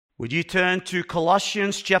Would you turn to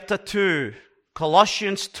Colossians chapter 2?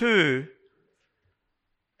 Colossians 2.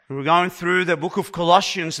 We're going through the book of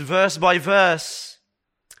Colossians verse by verse.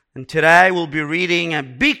 And today we'll be reading a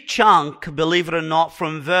big chunk, believe it or not,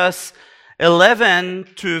 from verse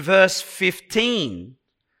 11 to verse 15.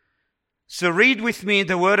 So read with me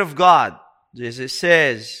the word of God, as it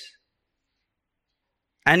says,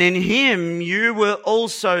 "And in him you were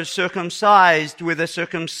also circumcised with a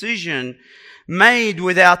circumcision made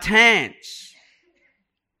without hands,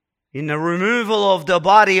 in the removal of the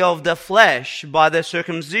body of the flesh by the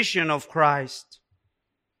circumcision of Christ,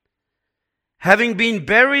 having been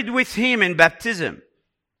buried with him in baptism,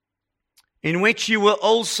 in which you were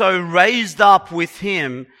also raised up with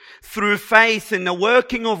him through faith in the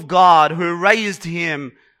working of God who raised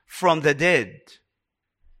him from the dead.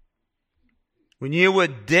 When you were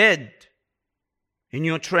dead in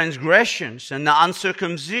your transgressions and the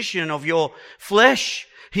uncircumcision of your flesh,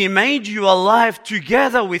 he made you alive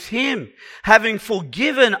together with him, having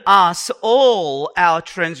forgiven us all our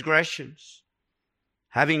transgressions,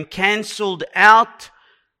 having cancelled out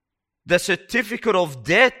the certificate of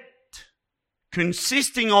debt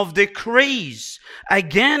consisting of decrees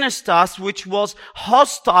against us, which was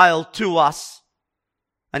hostile to us,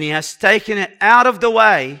 and he has taken it out of the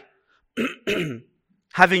way,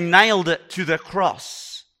 having nailed it to the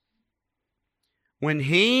cross. When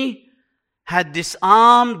he had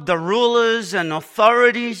disarmed the rulers and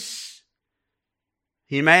authorities,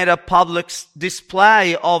 he made a public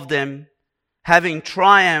display of them, having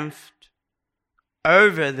triumphed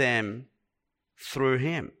over them through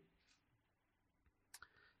him."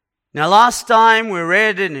 Now, last time we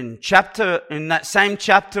read it in that same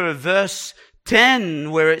chapter of verse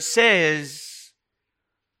 10, where it says,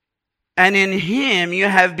 "And in him you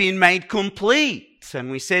have been made complete."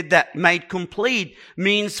 And we said that made complete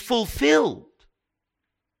means fulfilled.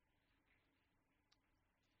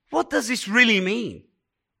 What does this really mean?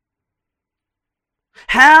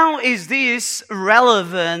 How is this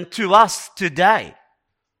relevant to us today?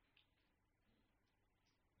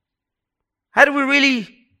 How do we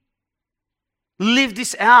really live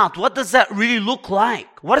this out? What does that really look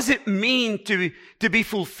like? What does it mean to be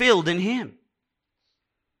fulfilled in him?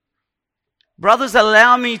 Brothers,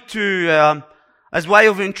 allow me to, as way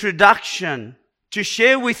of introduction, to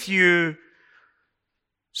share with you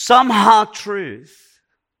some hard truth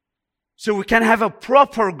so we can have a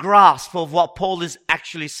proper grasp of what Paul is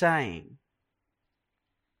actually saying.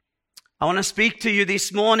 I want to speak to you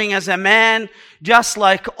this morning as a man, just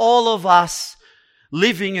like all of us,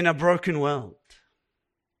 living in a broken world.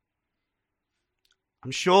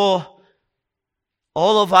 I'm sure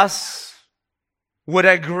all of us would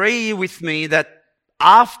agree with me that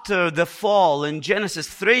after the fall in Genesis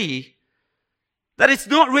 3, that it's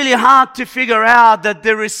not really hard to figure out that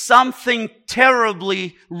there is something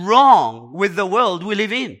terribly wrong with the world we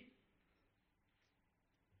live in.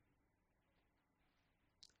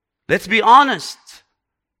 Let's be honest.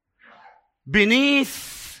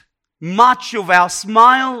 Beneath much of our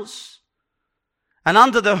smiles and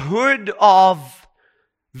under the hood of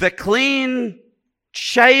the clean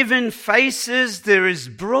shaven faces, there is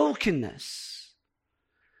brokenness,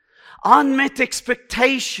 unmet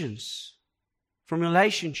expectations from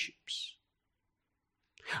relationships,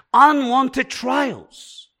 unwanted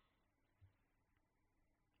trials.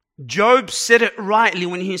 Job said it rightly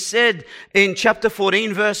when he said in chapter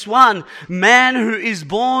 14 verse 1, "Man who is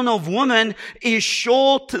born of woman is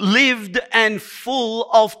short-lived and full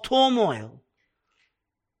of turmoil,"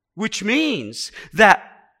 which means that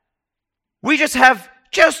we just have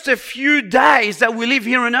just a few days that we live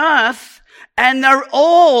here on earth, and they're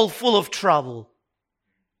all full of trouble.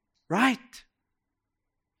 Right?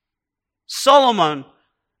 Solomon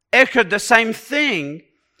echoed the same thing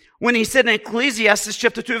when he said in Ecclesiastes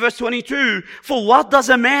chapter 2 verse 22, "For what does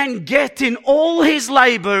a man get in all his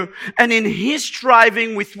labor and in his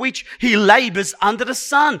striving with which he labors under the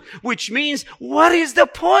sun?" Which means, what is the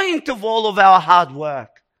point of all of our hard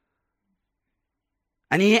work?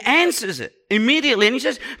 And he answers it immediately. And he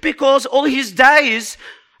says, because all his days,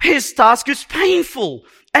 his task is painful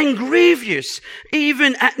and grievous.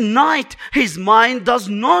 Even at night, his mind does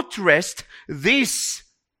not rest. This,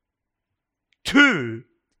 too,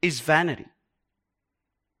 is vanity.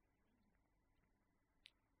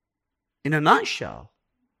 In a nutshell,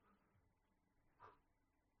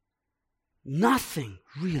 nothing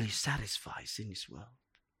really satisfies in this world.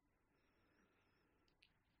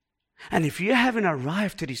 And if you haven't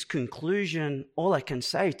arrived to this conclusion, all I can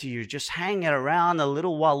say to you, just hang around a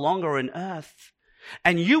little while longer on earth,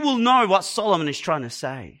 and you will know what Solomon is trying to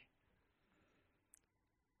say.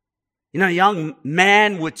 A young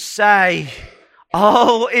man would say,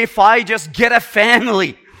 oh, if I just get a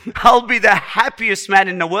family, I'll be the happiest man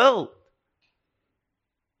in the world.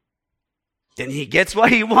 Then he gets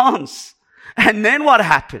what he wants. And then what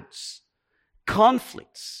happens?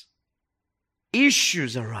 Conflicts.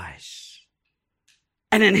 Issues arise.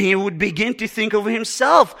 And then he would begin to think of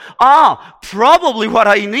himself, probably what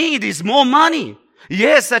I need is more money.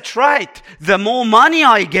 Yes, that's right. The more money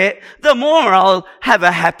I get, the more I'll have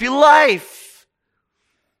a happy life.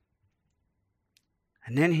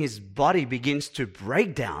 And then his body begins to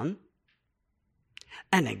break down.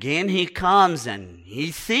 And again he comes and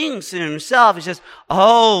he thinks to himself, he says,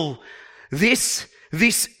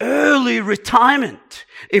 this early retirement,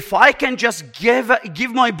 if I can just give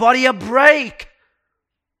my body a break,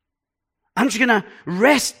 I'm just going to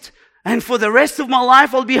rest. And for the rest of my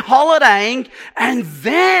life, I'll be holidaying, and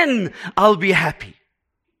then I'll be happy.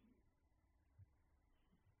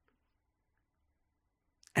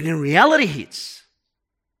 And then reality hits.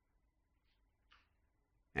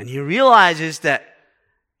 And he realizes that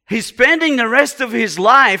he's spending the rest of his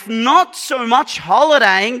life not so much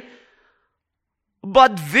holidaying,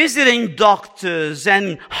 but visiting doctors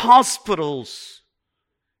and hospitals.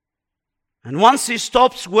 And once he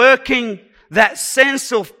stops working, that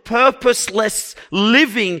sense of purposeless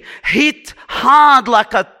living hit hard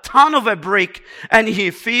like a ton of a brick, and he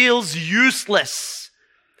feels useless.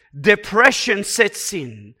 Depression sets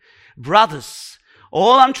in. Brothers,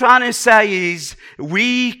 all I'm trying to say is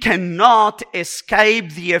we cannot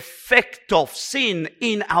escape the effect of sin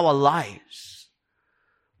in our lives.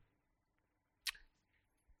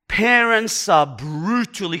 Parents are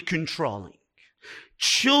brutally controlling.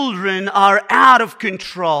 Children are out of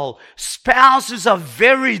control. Spouses are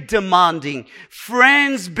very demanding.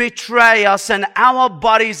 Friends betray us and our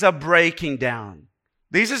bodies are breaking down.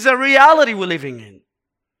 This is the reality we're living in.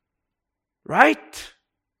 Right?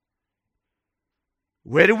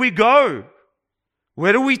 Where do we go?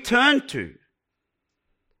 Where do we turn to?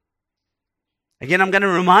 Again, I'm going to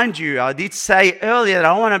remind you, I did say earlier that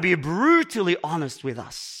I want to be brutally honest with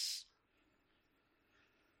us.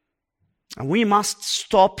 And we must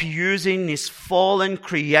stop using this fallen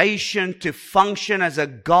creation to function as a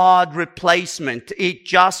God replacement. It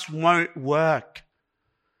just won't work.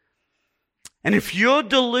 And if your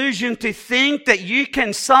delusion to think that you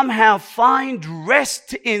can somehow find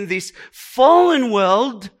rest in this fallen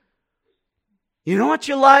world, you know what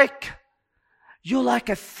you're like? You're like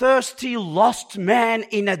a thirsty, lost man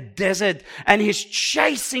in a desert, and he's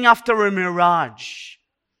chasing after a mirage.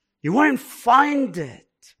 You won't find it.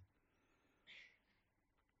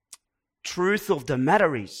 Truth of the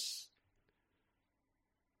matter is,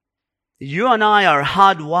 you and I are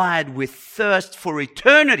hardwired with thirst for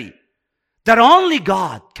eternity that only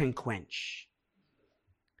God can quench.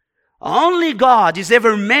 Only God is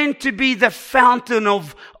ever meant to be the fountain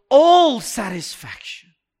of all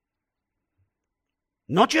satisfaction.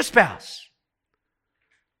 Not your spouse,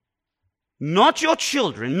 not your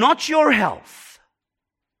children, not your health.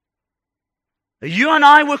 You and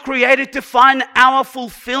I were created to find our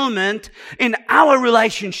fulfillment in our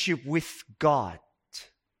relationship with God.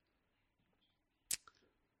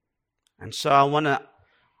 And so I want to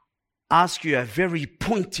ask you a very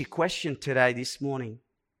pointy question today, this morning.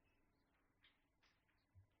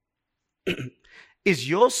 Is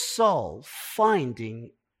your soul finding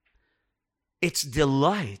its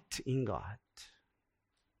delight in God?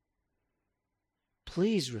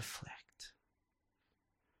 Please reflect.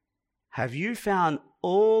 Have you found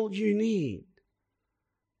all you need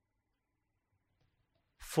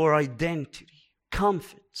for identity,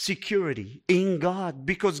 comfort, security in God?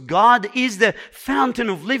 Because God is the fountain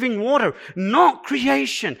of living water, not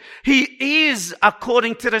creation. He is,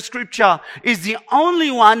 according to the scripture, is the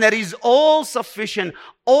only one that is all sufficient,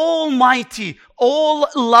 almighty, all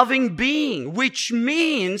loving being, which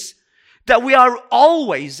means that we are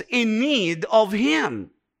always in need of Him.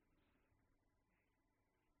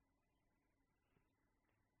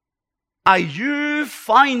 Are you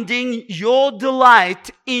finding your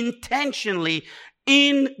delight intentionally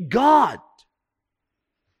in God?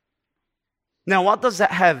 Now, what does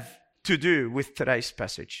that have to do with today's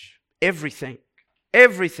passage? Everything.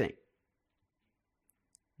 Everything.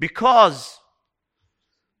 Because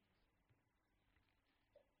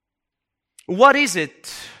what is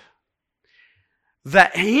it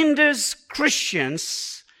that hinders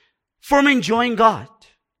Christians from enjoying God?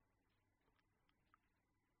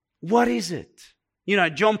 What is it? You know,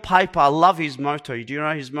 John Piper, I love his motto. Do you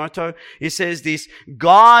know his motto? He says this: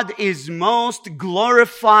 God is most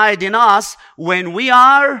glorified in us when we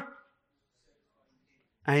are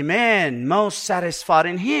Amen. Most satisfied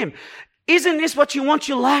in Him. Isn't this what you want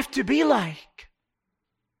your life to be like?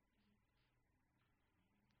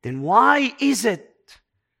 Then why is it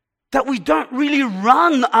that we don't really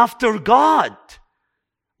run after God?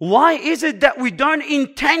 Why is it that we don't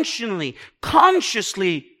intentionally,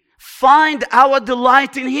 consciously find our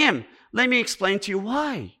delight in Him? Let me explain to you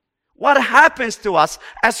why. What happens to us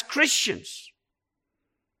as Christians?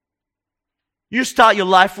 You start your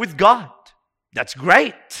life with God. That's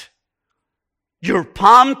great. You're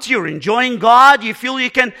pumped, you're enjoying God, you feel you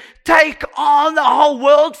can take on the whole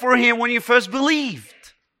world for Him when you first believed.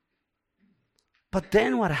 But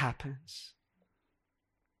then what happens?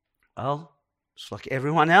 Well, it's like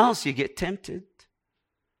everyone else, you get tempted.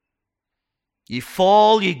 You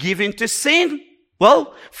fall, you give in to sin.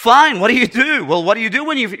 Well, fine, what do you do? Well, what do you do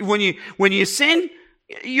when you sin?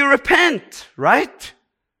 You repent, right?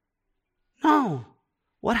 No.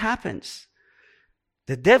 What happens?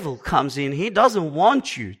 The devil comes in. He doesn't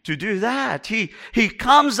want you to do that. He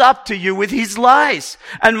comes up to you with his lies.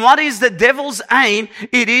 And what is the devil's aim?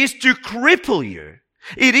 It is to cripple you.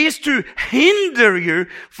 It is to hinder you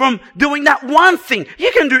from doing that one thing.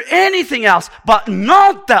 You can do anything else, but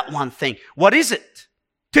not that one thing. What is it?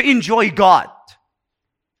 To enjoy God.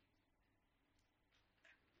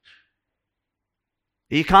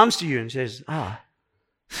 He comes to you and says, look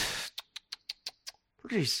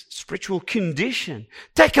at his spiritual condition.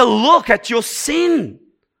 Take a look at your sin.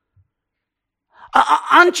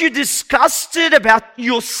 Aren't you disgusted about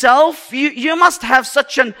yourself? You must have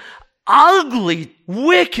such an ugly,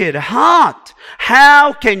 wicked heart.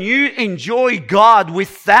 How can you enjoy God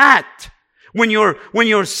with that when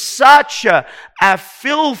you're such a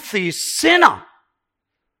filthy sinner?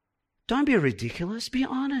 Don't be ridiculous. Be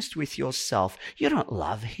honest with yourself. You don't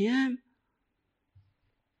love Him.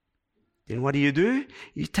 Then what do?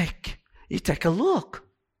 You take a look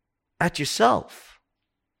at yourself.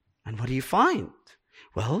 And what do you find?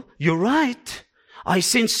 Well, you're right. I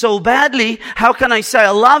sin so badly. How can I say I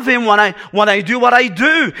love Him when I do what I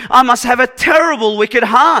do? I must have a terrible, wicked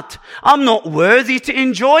heart. I'm not worthy to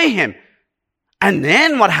enjoy Him. And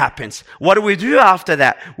then what happens? What do we do after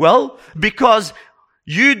that? Well, because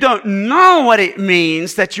you don't know what it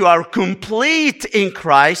means that you are complete in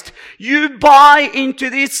Christ, you buy into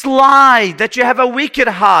this lie that you have a wicked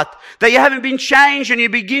heart, that you haven't been changed, and you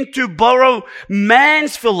begin to borrow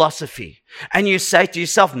man's philosophy. And you say to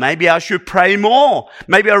yourself, maybe I should pray more.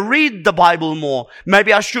 Maybe I read the Bible more.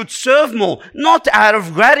 Maybe I should serve more. Not out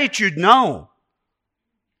of gratitude, no.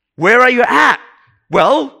 Where are you at?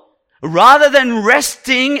 Well, rather than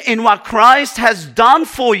resting in what Christ has done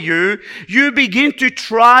for you, you begin to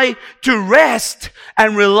try to rest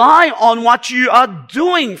and rely on what you are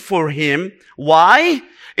doing for Him. Why?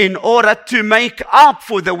 In order to make up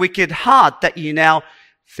for the wicked heart that you now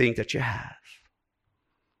think that you have.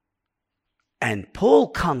 And Paul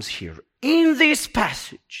comes here in this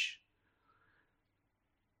passage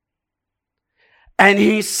and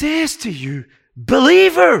he says to you,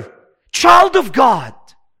 believer, child of God,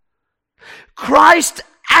 Christ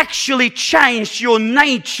actually changed your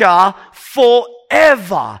nature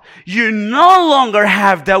forever. You no longer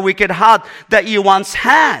have the wicked heart that you once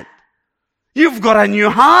had. You've got a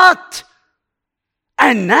new heart.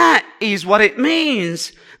 And that is what it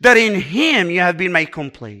means that in Him you have been made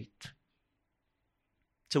complete.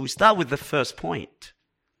 So we start with the first point.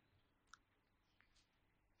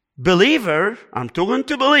 Believer, I'm talking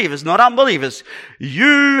to believers, not unbelievers.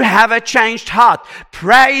 You have a changed heart.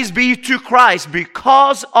 Praise be to Christ.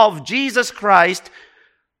 Because of Jesus Christ,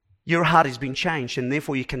 your heart has been changed and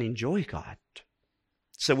therefore you can enjoy God.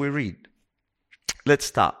 So we read. Let's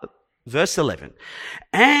start. Verse 11.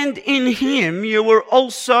 And in Him you were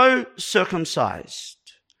also circumcised.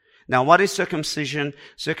 Now, what is circumcision?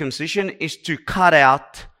 Circumcision is to cut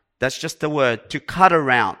out. That's just the word, to cut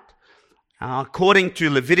around. According to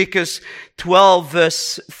Leviticus 12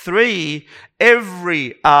 verse 3,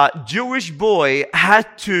 every Jewish boy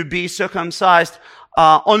had to be circumcised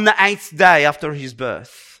on the 8th day after his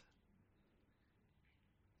birth.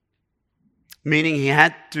 Meaning he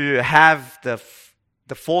had to have the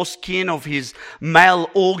foreskin of his male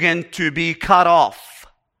organ to be cut off.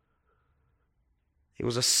 It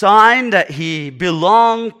was a sign that he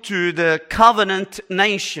belonged to the covenant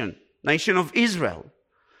nation of Israel.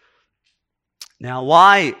 Now,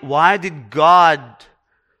 why did God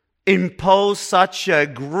impose such a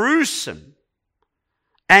gruesome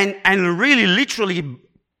and really literally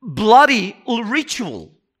bloody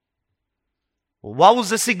ritual? What was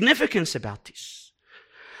the significance about this?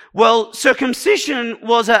 Well, circumcision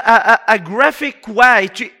was a graphic way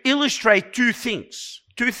to illustrate two things.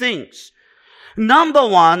 Number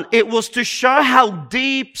one, it was to show how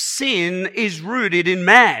deep sin is rooted in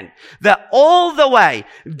man. That all the way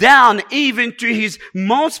down even to his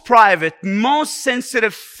most private, most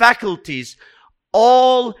sensitive faculties,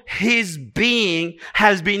 all his being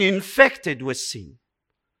has been infected with sin.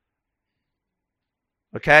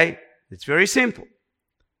 Okay? It's very simple.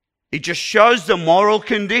 It just shows the moral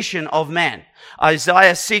condition of man.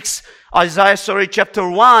 Isaiah chapter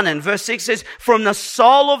 1 and verse 6 says, from the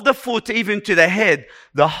sole of the foot even to the head,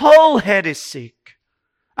 the whole head is sick,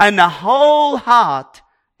 and the whole heart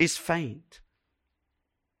is faint.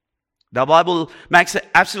 The Bible makes it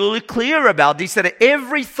absolutely clear about this, that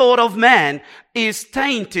every thought of man is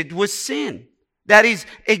tainted with sin. That is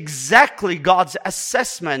exactly God's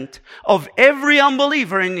assessment of every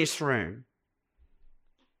unbeliever in this room.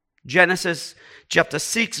 Genesis chapter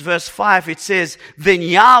 6 verse 5, it says, then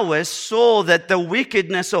Yahweh saw that the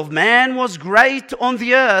wickedness of man was great on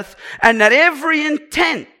the earth, and that every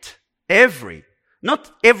intent,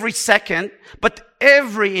 not every second, but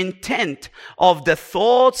every intent of the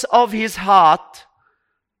thoughts of his heart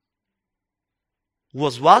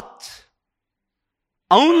was what?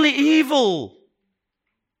 Only evil.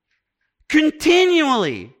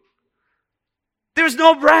 Continually. There's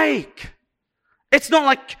no break. It's not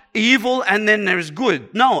like evil and then there's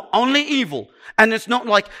good. No, only evil. And it's not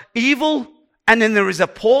like evil and then there is a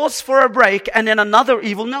pause for a break and then another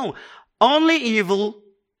evil. No, only evil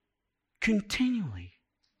continually.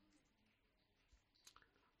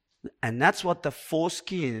 And that's what the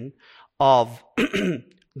foreskin of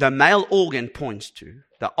the male organ points to.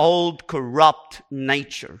 The old corrupt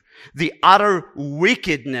nature. The utter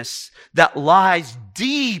wickedness that lies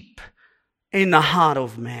deep in the heart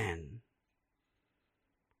of man.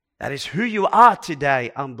 That is who you are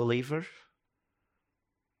today, unbeliever.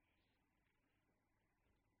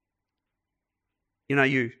 You know,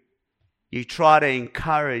 you try to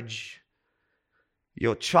encourage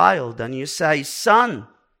your child and you say, son,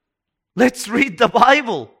 let's read the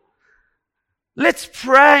Bible. Let's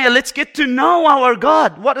pray. Let's get to know our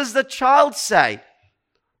God. What does the child say?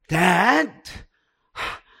 Dad,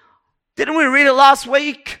 didn't we read it last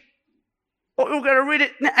week? Or we're going to read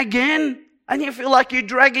it again? And you feel like you're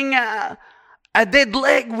dragging a dead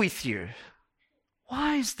leg with you.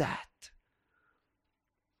 Why is that?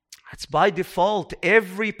 It's by default.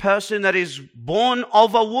 Every person that is born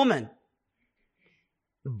of a woman,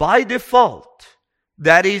 by default,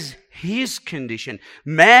 that is his condition.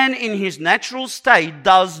 Man in his natural state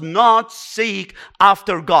does not seek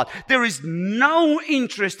after God. There is no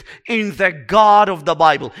interest in the God of the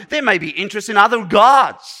Bible. There may be interest in other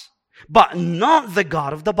gods, but not the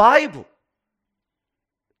God of the Bible.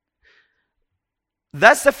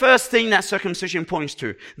 That's the first thing that circumcision points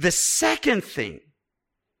to. The second thing,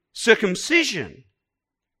 circumcision,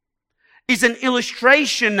 is an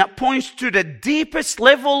illustration that points to the deepest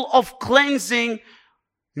level of cleansing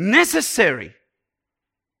necessary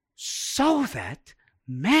so that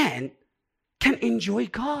man can enjoy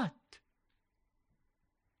God.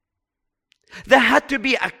 There had to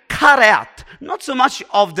be a cutout, not so much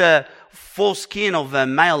of the foreskin of a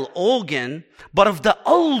male organ, but of the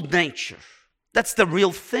old nature. That's the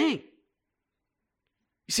real thing.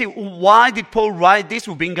 You see, why did Paul write this?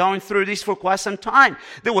 We've been going through this for quite some time.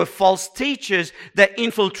 There were false teachers that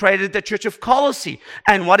infiltrated the church of Colossae.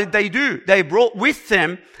 And what did they do? They brought with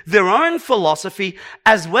them their own philosophy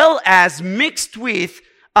as well as mixed with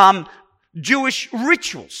Jewish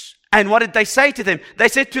rituals. And what did they say to them? They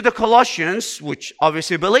said to the Colossians, which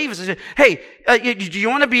obviously believers, they said, hey, do you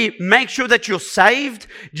want to make sure that you're saved?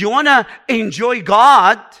 Do you want to enjoy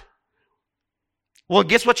God? Well,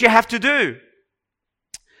 guess what you have to do?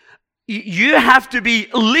 You have to be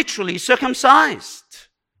literally circumcised.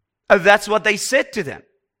 That's what they said to them.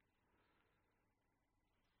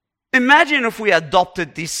 Imagine if we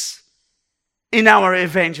adopted this in our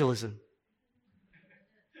evangelism.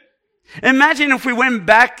 Imagine if we went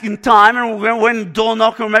back in time and we went door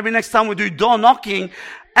knocking, or maybe next time we do door knocking,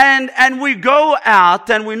 and we go out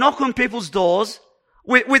and we knock on people's doors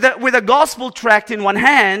with a gospel tract in one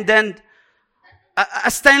hand and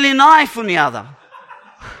a Stanley knife on the other.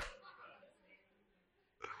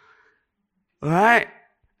 Right?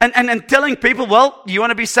 And telling people, well, you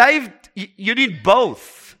want to be saved? You need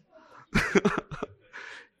both.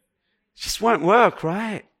 Just won't work,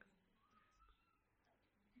 right?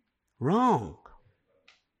 Wrong.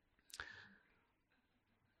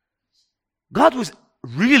 God was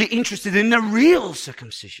really interested in the real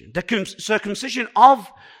circumcision, the circumcision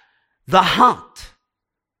of the heart,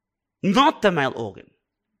 not the male organ.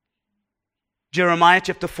 Jeremiah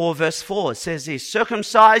chapter 4 verse 4 says this,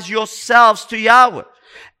 circumcise yourselves to Yahweh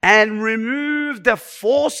and remove the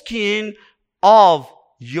foreskin of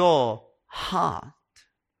your heart.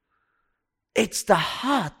 It's the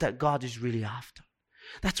heart that God is really after.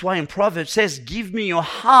 That's why in Proverbs it says, give me your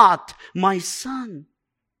heart, my son.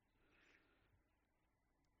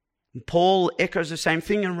 And Paul echoes the same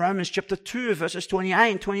thing in Romans chapter 2 verses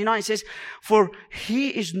 28 and 29. It says, for he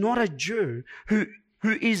is not a Jew who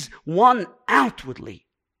is one outwardly,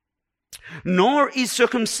 nor is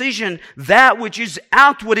circumcision that which is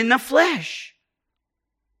outward in the flesh,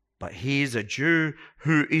 but he is a Jew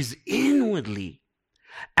who is inwardly.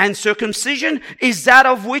 And circumcision is that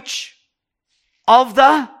of which? Of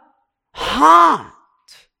the heart.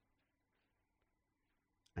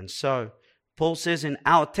 And so, Paul says in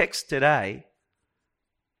our text today,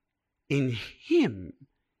 in him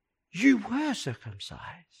you were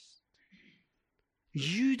circumcised.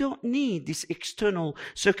 You don't need this external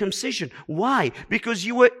circumcision. Why? Because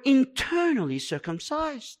you were internally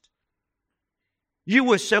circumcised. You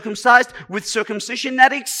were circumcised with circumcision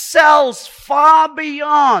that excels far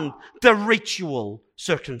beyond the ritual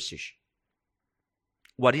circumcision.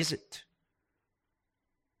 What is it?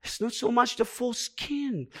 It's not so much the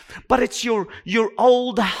foreskin, but it's your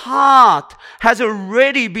old heart has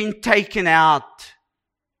already been taken out.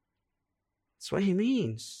 That's what he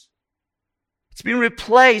means. It's been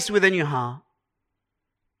replaced with a new heart.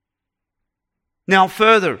 Now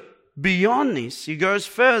further, beyond this, he goes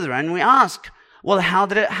further and we ask, well, how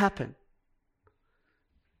did it happen?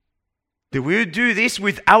 Did we do this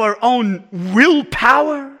with our own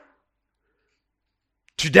willpower?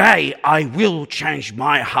 Today, I will change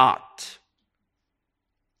my heart.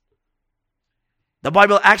 The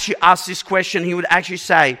Bible actually asks this question. He would actually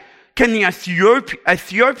say, can the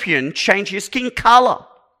Ethiopian change his skin color?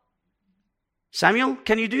 Samuel,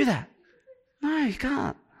 can you do that? No, you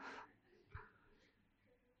can't.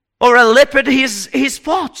 Or a leopard his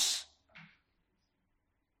spots?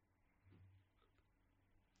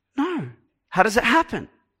 No. How does it happen?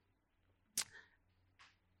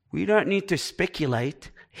 We don't need to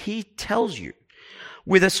speculate. He tells you.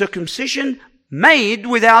 With a circumcision made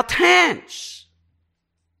without hands.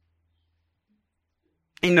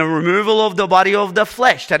 In the removal of the body of the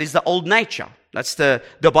flesh. That is the old nature. That's the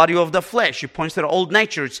body of the flesh. It points to the old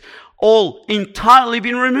nature. It's all entirely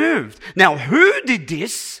been removed. Now, who did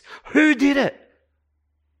this? Who did it?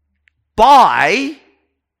 By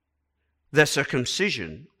the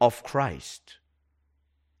circumcision of Christ.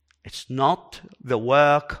 It's not the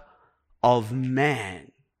work of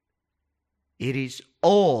man. It is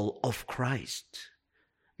all of Christ.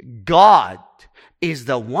 God is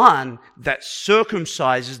the one that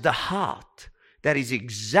circumcises the heart. That is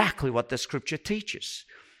exactly what the scripture teaches.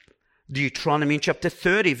 Deuteronomy chapter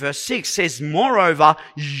 30 verse 6 says, moreover,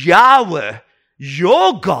 Yahweh,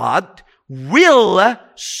 your God, will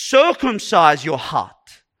circumcise your heart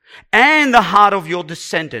and the heart of your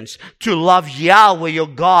descendants to love Yahweh your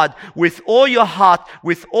God with all your heart,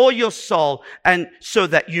 with all your soul, and so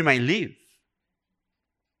that you may live.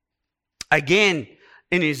 Again,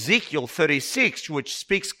 in Ezekiel 36, which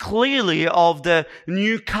speaks clearly of the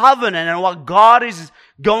new covenant and what God is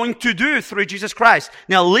going to do through Jesus Christ.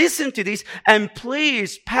 Now listen to this and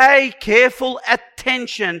please pay careful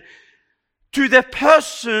attention to the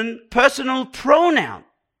personal pronoun.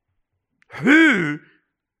 Who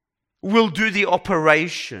will do the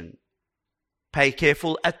operation? Pay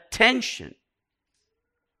careful attention.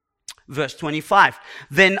 Verse 25.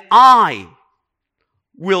 Then I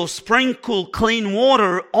will sprinkle clean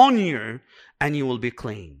water on you, and you will be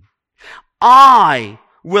clean. I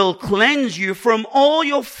will cleanse you from all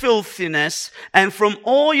your filthiness and from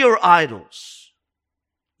all your idols.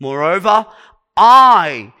 Moreover,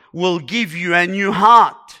 I will give you a new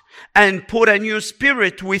heart and put a new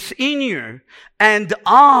spirit within you, and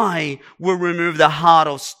I will remove the heart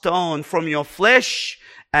of stone from your flesh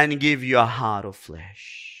and give you a heart of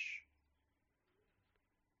flesh.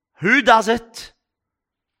 Who does it?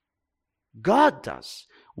 God does.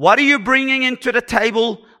 What are you bringing into the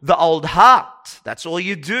table? The old heart. That's all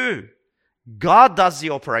you do. God does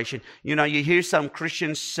the operation. You know, you hear some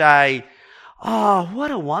Christians say, oh,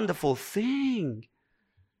 what a wonderful thing.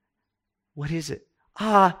 What is it?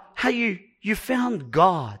 How you found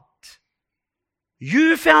God.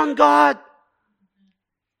 You found God.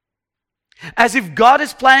 As if God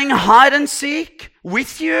is playing hide and seek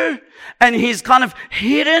with you and He's kind of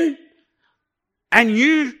hidden and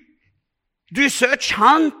you do search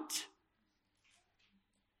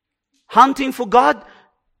hunting for God.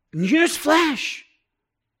 Newsflash.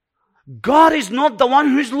 God is not the one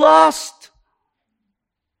who's lost.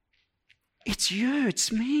 It's you,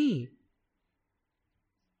 it's me.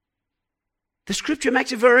 The scripture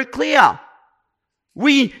makes it very clear.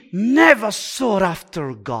 We never sought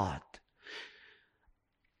after God.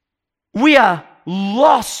 We are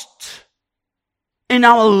lost in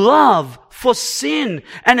our love for sin.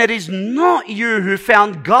 And it is not you who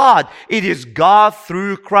found God. It is God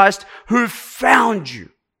through Christ who found you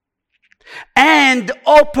and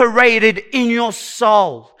operated in your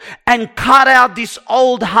soul and cut out this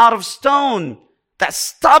old heart of stone, that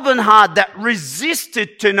stubborn heart that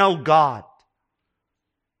resisted to know God.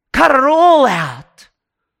 Cut it all out.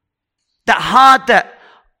 That heart that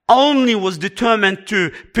only was determined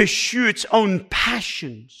to pursue its own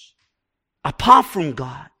passions apart from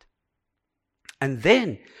God. And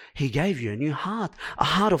then He gave you a new heart, a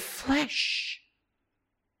heart of flesh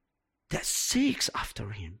that seeks after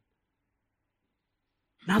Him.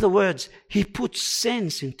 In other words, He put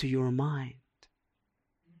sense into your mind.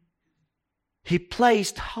 He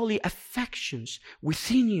placed holy affections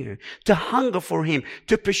within you to hunger for Him,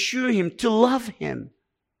 to pursue Him, to love Him.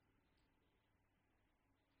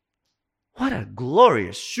 What a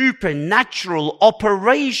glorious supernatural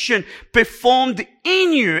operation performed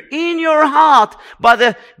in you, in your heart, by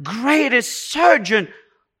the greatest surgeon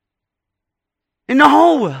in the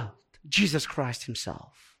whole world, Jesus Christ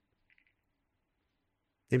Himself.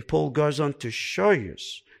 Then Paul goes on to show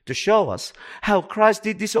us how Christ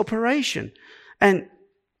did this operation. And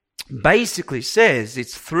basically says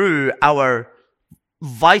it's through our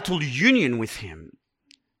vital union with Him.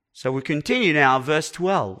 So we continue now, verse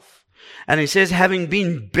 12. And it says, having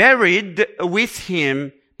been buried with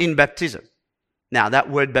Him in baptism. Now that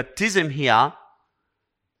word baptism here,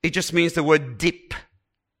 it just means the word dip.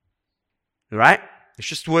 Right? It's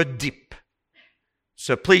just the word dip.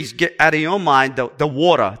 So please get out of your mind the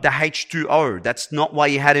water, the H2O. That's not what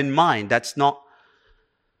you had in mind. That's not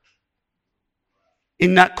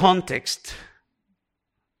in that context.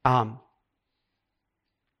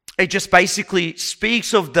 It just basically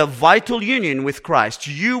speaks of the vital union with Christ.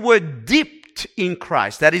 You were dipped in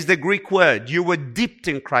Christ. That is the Greek word. You were dipped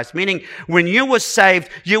in Christ. Meaning when you were saved,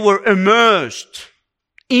 you were immersed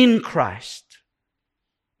in Christ.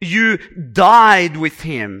 You died with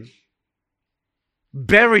Him.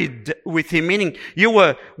 Buried with Him. Meaning you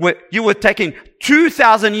were taken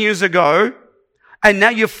 2,000 years ago. And now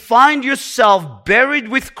you find yourself buried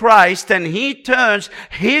with Christ, and He turns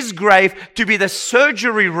His grave to be the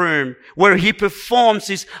surgery room where He performs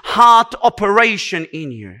His heart operation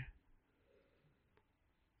in you.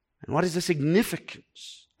 And what is the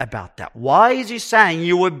significance about that? Why is He saying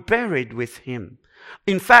you were buried with Him?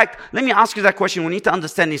 In fact, let me ask you that question. We need to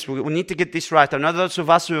understand this. We need to get this right. I know those of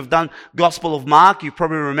us who have done Gospel of Mark, you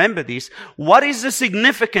probably remember this. What is the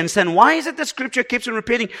significance, and why is it the scripture keeps on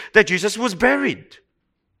repeating that Jesus was buried?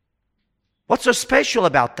 What's so special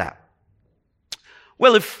about that?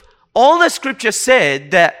 Well, if all the scripture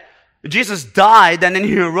said that Jesus died and then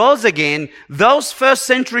He rose again, those first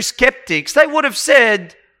century skeptics, they would have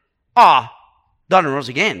said, died and rose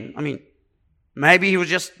again. I mean, maybe He was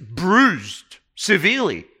just bruised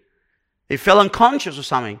severely. He fell unconscious or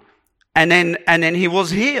something. And then He was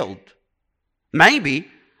healed. Maybe.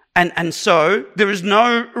 And so there is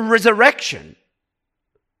no resurrection.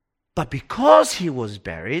 But because He was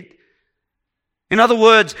buried, in other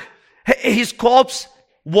words, His corpse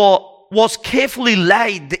was carefully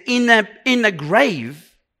laid in a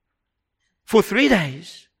grave for 3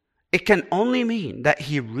 days. It can only mean that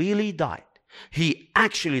He really died. He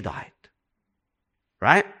actually died.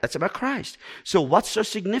 Right? That's about Christ. So what's so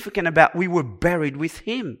significant about we were buried with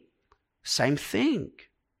Him? Same thing.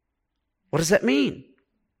 What does that mean?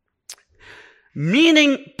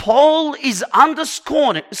 Meaning Paul is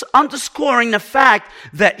underscoring the fact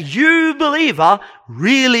that you, believer,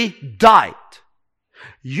 really died.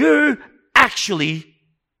 You actually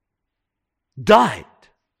died.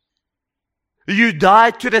 You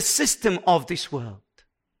died to the system of this world.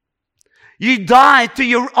 You died to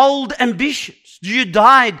your old ambitions. You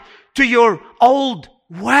died to your old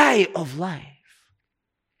way of life.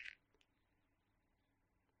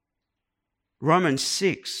 Romans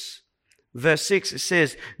 6, verse 6, it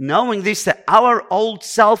says, knowing this, that our old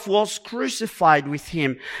self was crucified with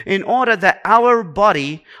Him, in order that our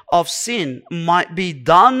body of sin might be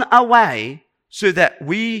done away, so that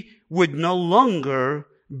we would no longer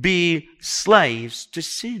be slaves to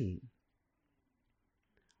sin.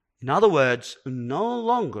 In other words, no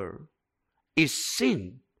longer is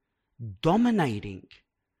sin dominating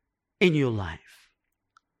in your life.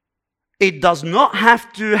 It does not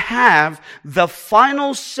have to have the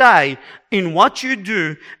final say in what you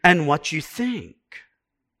do and what you think.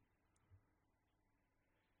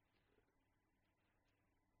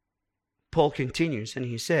 Paul continues and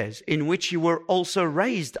he says, in which you were also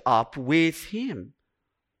raised up with him.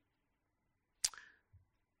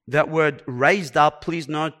 That word raised up, please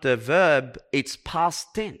note the verb, it's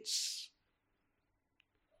past tense.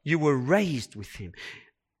 You were raised with him.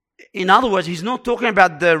 In other words, he's not talking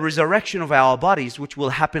about the resurrection of our bodies, which will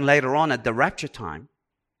happen later on at the rapture time.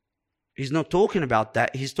 He's not talking about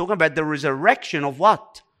that. He's talking about the resurrection of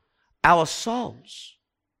what? Our souls.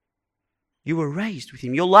 You were raised with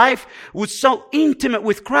him. Your life was so intimate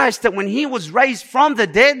with Christ that when he was raised from the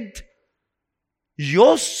dead,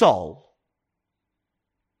 your soul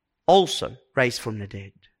also raised from the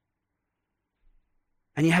dead.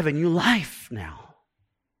 And you have a new life now.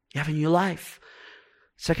 You have a new life.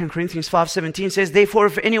 2 Corinthians 5:17 says, therefore,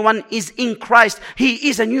 if anyone is in Christ, he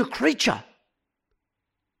is a new creature.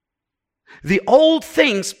 The old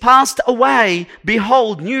things passed away.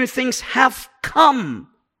 Behold, new things have come.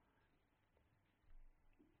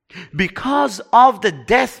 Because of the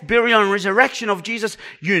death, burial, and resurrection of Jesus,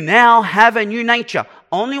 you now have a new nature.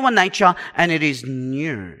 Only one nature, and it is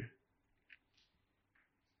new.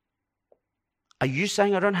 Are you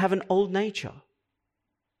saying I don't have an old nature?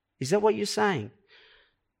 Is that what you're saying?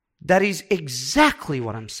 That is exactly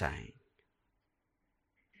what I'm saying.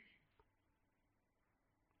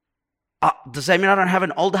 Does that mean I don't have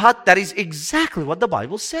an old heart? That is exactly what the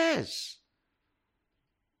Bible says.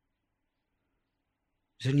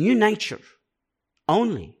 It's a new nature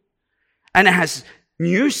only. And it has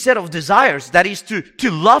new set of desires. That is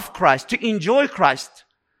to love Christ, to enjoy Christ.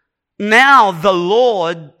 Now the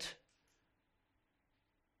Lord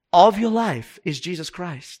of your life is Jesus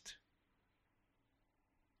Christ.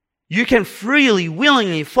 You can freely,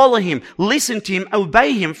 willingly follow him, listen to him,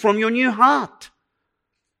 obey him from your new heart.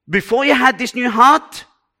 Before you had this new heart,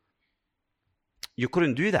 you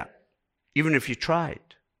couldn't do that, even if you tried.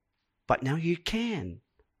 But now you can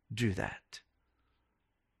do that.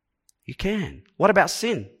 You can. What about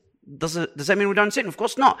sin? Does that mean we don't sin? Of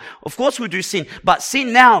course not. Of course we do sin. But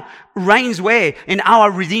sin now reigns where? In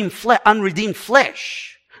our unredeemed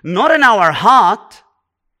flesh. Not in our heart.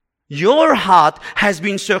 Your heart has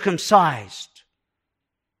been circumcised.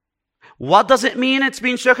 What does it mean it's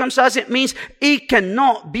been circumcised? It means it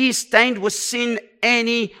cannot be stained with sin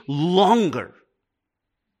any longer.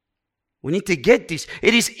 We need to get this.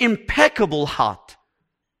 It is impeccable heart.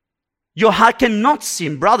 Your heart cannot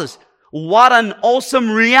sin, brothers. What an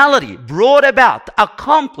awesome reality brought about,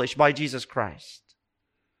 accomplished by Jesus Christ.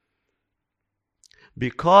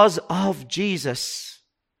 Because of Jesus,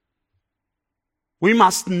 we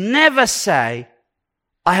must never say,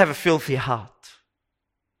 I have a filthy heart.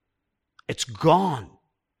 It's gone.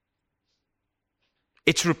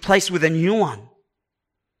 It's replaced with a new one.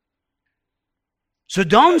 So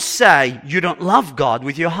don't say you don't love God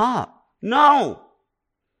with your heart. No.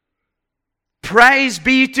 Praise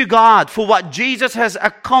be to God for what Jesus has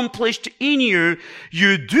accomplished in you.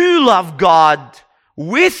 You do love God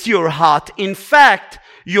with your heart. In fact,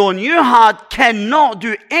 your new heart cannot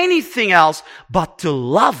do anything else but to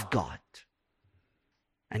love God.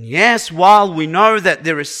 And yes, while we know that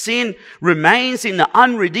there is sin remains in the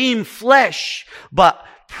unredeemed flesh, but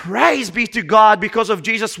praise be to God, because of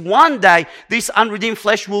Jesus, one day this unredeemed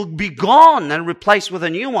flesh will be gone and replaced with a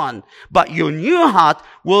new one. But your new heart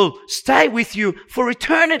will stay with you for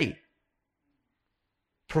eternity.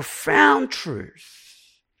 Profound truth.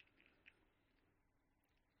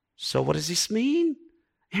 So what does this mean?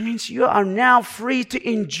 It means you are now free to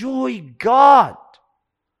enjoy God.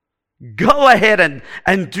 Go ahead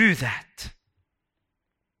and do that.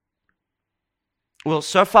 Well,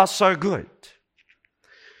 so far so good.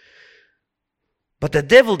 But the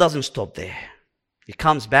devil doesn't stop there. He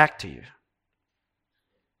comes back to you.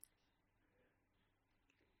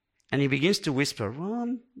 And he begins to whisper, well,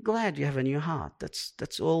 I'm glad you have a new heart.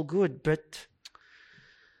 That's all good. But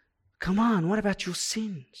come on, what about your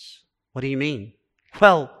sins? What do you mean?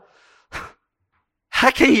 Well,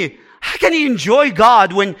 how can you enjoy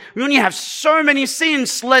God when you have so many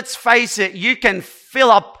sins? Let's face it, you can fill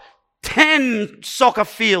up 10 soccer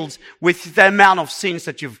fields with the amount of sins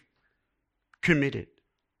that you've committed.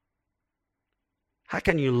 How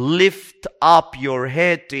can you lift up your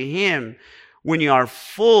head to Him when you are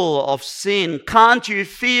full of sin? Can't you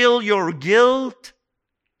feel your guilt?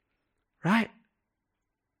 Right?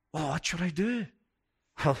 Well, what should I do?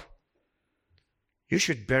 Well, you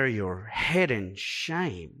should bury your head in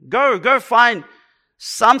shame. Go find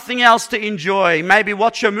something else to enjoy. Maybe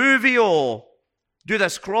watch a movie or do the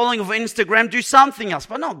scrolling of Instagram. Do something else,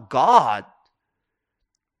 but not God.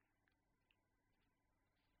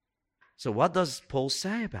 So what does Paul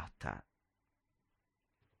say about that?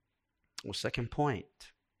 Well, second point.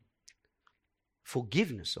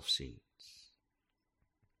 forgiveness of sins.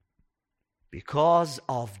 Because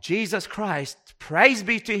of Jesus Christ, praise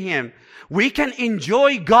be to Him, we can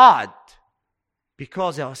enjoy God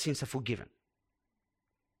because our sins are forgiven.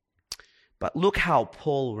 But look how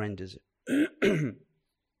Paul renders it.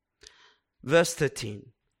 Verse 13.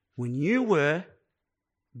 When you were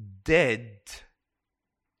dead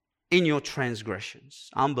in your transgressions.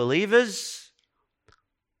 Unbelievers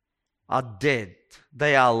are dead.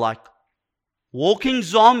 They are like walking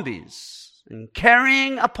zombies and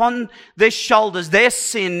carrying upon their shoulders their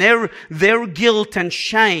sin, their guilt and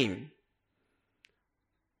shame.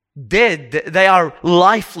 Dead, they are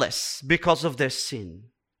lifeless because of their sin.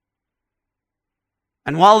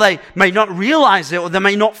 And while they may not realize it or they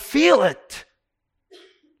may not feel it,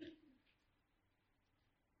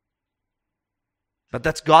 but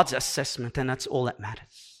that's God's assessment, and that's all that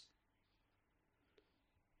matters.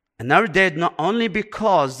 And they're dead not only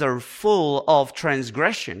because they're full of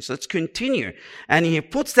transgressions. Let's continue. And he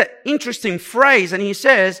puts that interesting phrase and he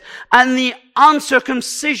says, and the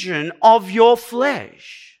uncircumcision of your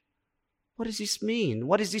flesh. What does this mean?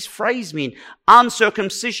 What does this phrase mean?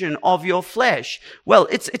 Uncircumcision of your flesh. Well,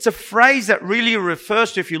 it's a phrase that really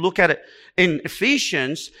refers to, if you look at it in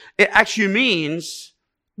Ephesians, it actually means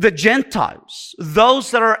the Gentiles, those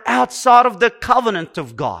that are outside of the covenant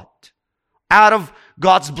of God, out of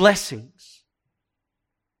God's blessings.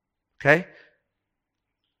 Okay?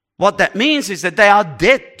 What that means is that they are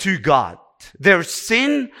dead to God. Their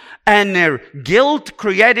sin and their guilt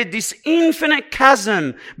created this infinite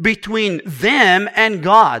chasm between them and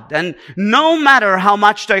God. And no matter how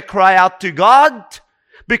much they cry out to God,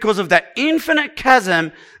 because of that infinite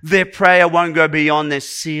chasm, their prayer won't go beyond their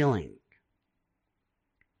ceiling.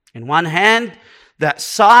 In one hand, that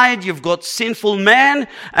side, you've got sinful man,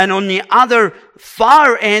 and on the other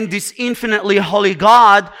far end, this infinitely holy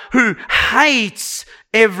God who hates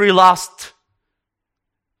every last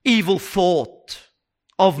evil thought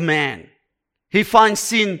of man. He finds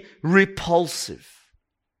sin repulsive.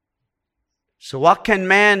 So what can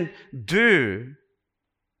man do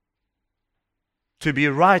to be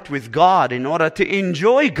right with God in order to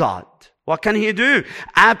enjoy God? What can he do?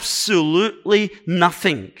 Absolutely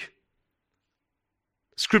nothing.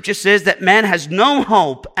 Scripture says that man has no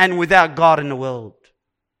hope and without God in the world.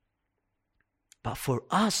 But for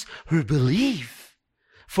us who believe,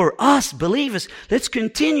 for us believers, let's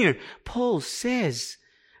continue. Paul says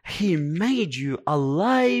he made you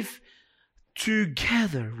alive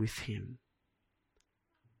together with him.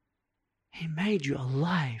 He made you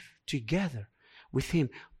alive together with him.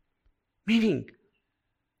 Meaning,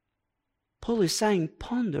 Paul is saying,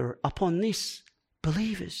 ponder upon this,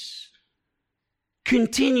 believers.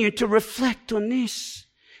 Continue to reflect on this.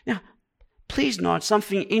 Now, please note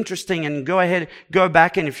something interesting and go ahead, go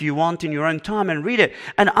back and if you want in your own time and read it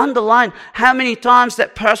and underline how many times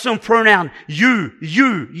that personal pronoun, you.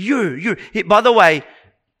 By the way,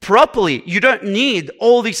 properly, you don't need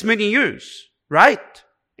all these many yous, right?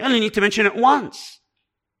 You only need to mention it once.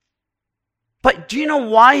 But do you know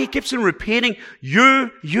why he keeps on repeating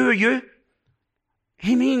you?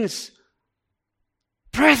 He means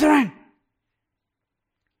brethren.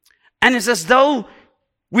 And it's as though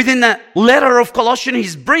within the letter of Colossians,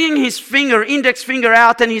 he's bringing his finger, index finger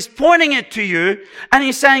out, and he's pointing it to you. And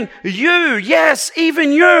he's saying, you, yes,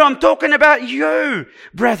 even you, I'm talking about you,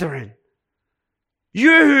 brethren.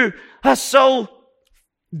 You who are so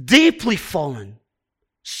deeply fallen,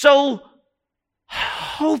 so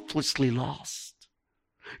hopelessly lost.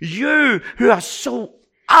 You who are so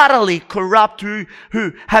utterly corrupt, who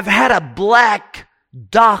have had a black,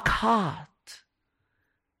 dark heart.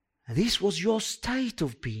 This was your state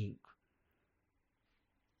of being.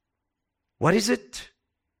 What is it?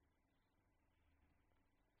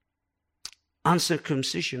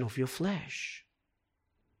 Uncircumcision of your flesh.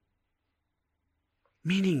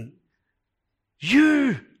 Meaning,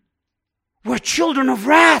 you were children of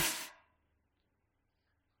wrath,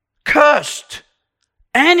 cursed,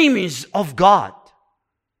 enemies of God.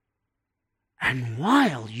 And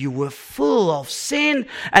while you were full of sin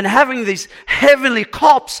and having these heavenly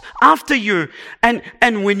cops after you, and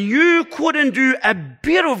when you couldn't do a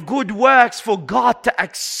bit of good works for God to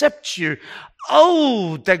accept you,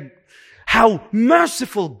 how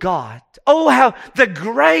merciful God, how the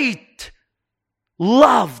great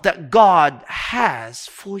love that God has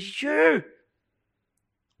for you.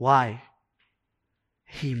 Why?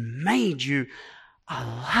 He made you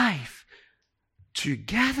alive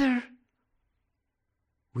together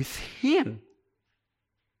with him.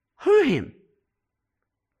 Who him?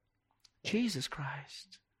 Jesus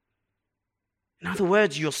Christ. In other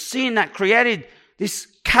words, your sin that created this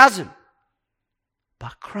chasm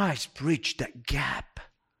But Christ bridged that gap.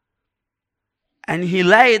 And He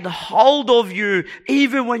laid hold of you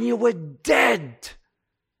even when you were dead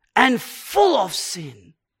and full of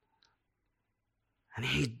sin. And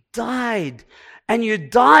He died, and you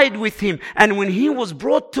died with Him. And when He was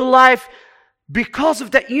brought to life, because of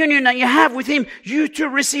that union that you have with Him, you too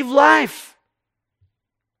receive life.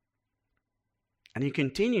 And He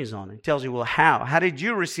continues on and tells you, well, how? How did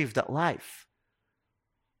you receive that life?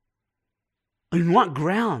 On what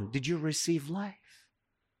ground did you receive life?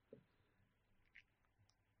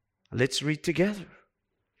 Let's read together.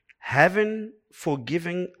 Having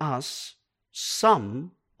forgiven us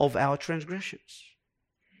some of our transgressions.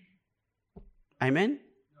 Amen?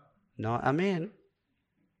 No, amen.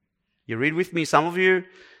 You read with me. Some of you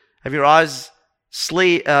have your eyes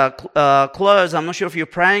closed. I'm not sure if you're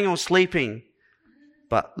praying or sleeping.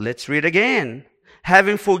 But let's read again.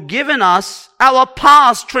 Having forgiven us our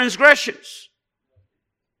past transgressions.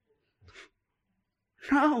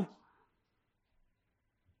 No.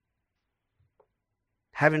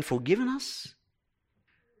 Having forgiven us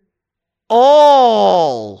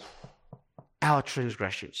all our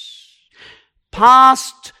transgressions.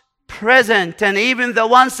 Past, present, and even the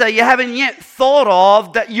ones that you haven't yet thought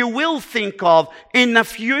of, that you will think of in the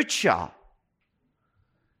future.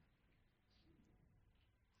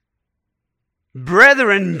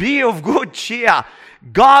 Brethren, be of good cheer.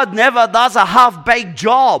 God never does a half-baked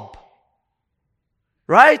job.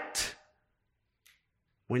 Right?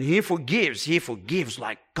 When He forgives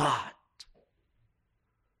like God.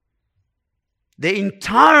 The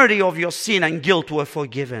entirety of your sin and guilt were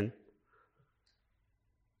forgiven.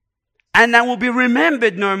 And that will be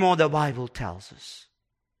remembered no more, the Bible tells us.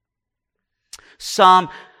 Psalm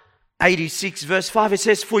 86 verse 5, it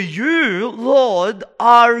says, "For you, Lord,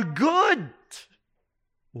 are good."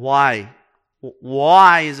 Why?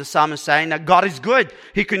 Why is the psalmist saying that God is good?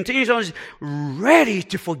 He continues on, ready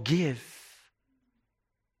to forgive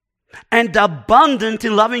and abundant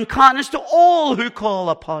in loving kindness to all who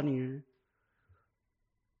call upon you.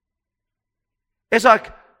 It's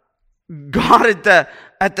like God at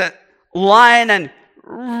the line and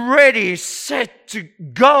ready, set to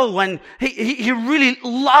go, and he really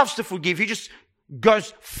loves to forgive. He just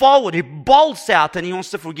goes forward. He bolts out and He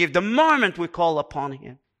wants to forgive the moment we call upon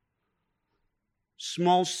Him.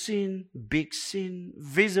 Small sin, big sin,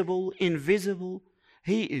 visible, invisible.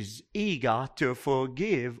 He is eager to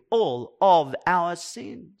forgive all of our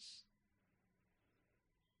sins.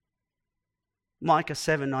 Micah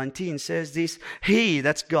 7:19 says this, He,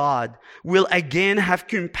 that's God, will again have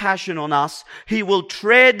compassion on us. He will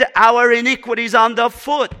tread our iniquities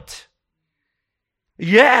underfoot.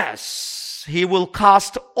 Yes, He will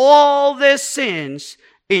cast all their sins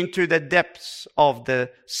into the depths of the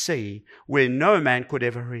sea where no man could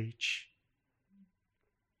ever reach.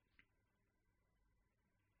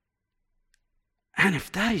 And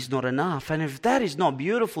if that is not enough, and if that is not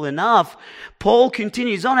beautiful enough, Paul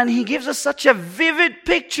continues on and he gives us such a vivid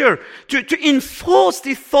picture to enforce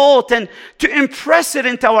the thought and to impress it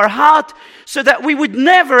into our heart so that we would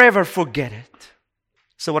never ever forget it.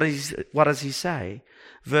 So what does he say?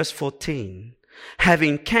 Verse 14.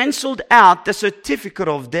 Having cancelled out the certificate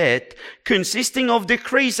of debt consisting of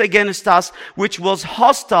decrees against us, which was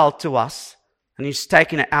hostile to us, and he's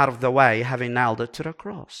taken it out of the way, having nailed it to the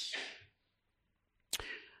cross.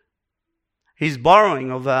 He's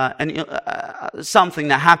borrowing of something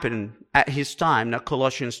that happened at his time that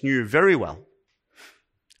Colossians knew very well.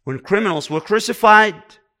 When criminals were crucified,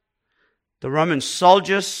 the Roman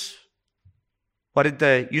soldiers, what did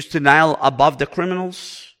they used to nail above the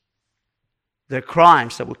criminals? Their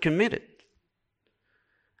crimes that were committed.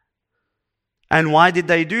 And why did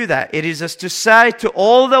they do that? It is as to say to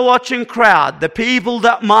all the watching crowd, the people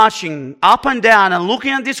that marching up and down and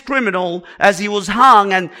looking at this criminal as he was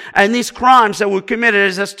hung and these crimes that were committed,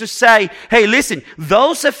 is as to say, hey, listen,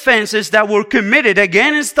 those offenses that were committed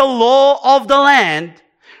against the law of the land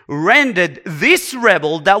rendered this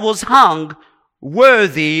rebel that was hung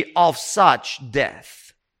worthy of such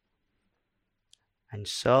death. And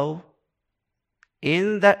so,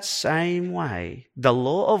 in that same way, the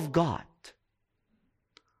law of God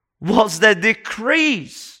was the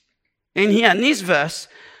decrees in here, in this verse,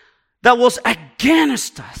 that was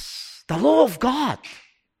against us. The law of God.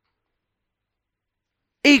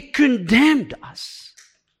 It condemned us.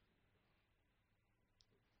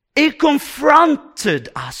 It confronted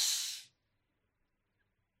us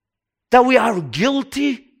that we are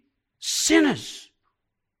guilty sinners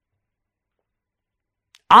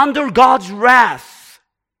under God's wrath,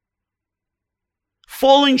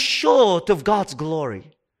 falling short of God's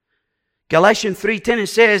glory. Galatians 3:10, it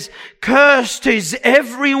says, "Cursed is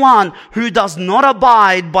everyone who does not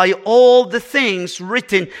abide by all the things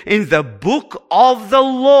written in the book of the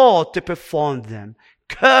law to perform them."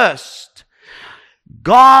 Cursed.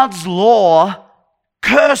 God's law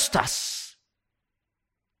cursed us.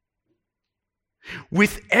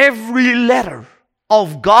 With every letter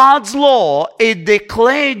of God's law, it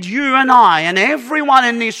declared you and I and everyone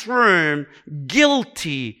in this room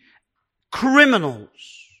guilty criminals,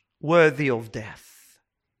 worthy of death.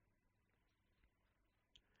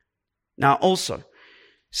 Now also,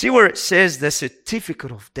 see where it says the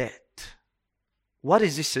certificate of debt. What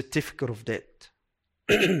is this certificate of debt?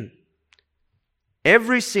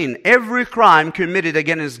 Every sin, every crime committed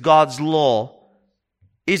against God's law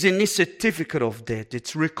is in this certificate of debt.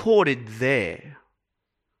 It's recorded there.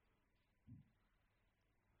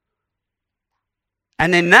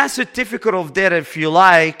 And in that certificate of debt, if you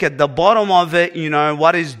like, at the bottom of it,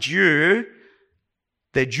 what is due,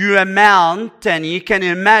 the due amount, and you can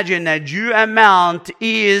imagine that due amount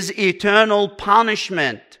is eternal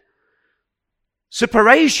punishment.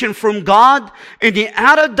 Separation from God in the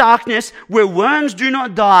outer darkness where worms do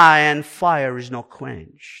not die and fire is not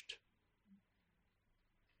quenched.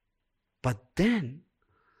 But then,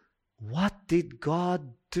 what did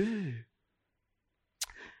God do?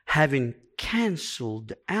 Having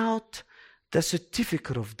cancelled out the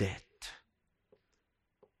certificate of debt.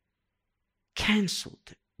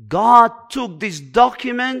 Cancelled. God took this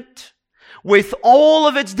document with all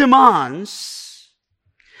of its demands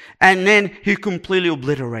and then He completely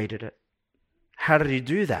obliterated it. How did He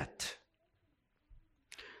do that?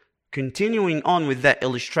 Continuing on with that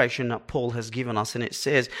illustration that Paul has given us, and it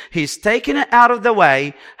says, He's taken it out of the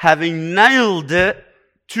way, having nailed it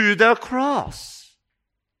to the cross.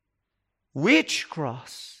 Which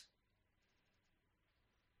cross?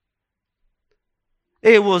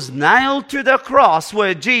 It was nailed to the cross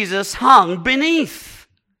where Jesus hung beneath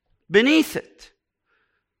it.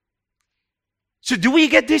 So do we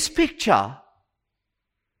get this picture?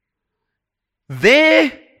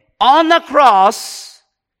 There on the cross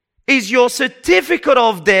is your certificate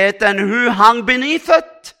of debt, and who hung beneath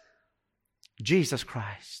it? Jesus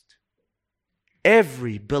Christ.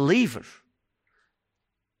 Every believer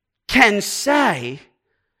can say,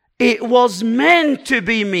 it was meant to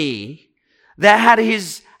be me that had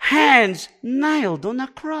his hands nailed on the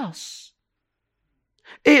cross.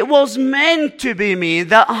 It was meant to be me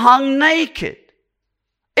that hung naked.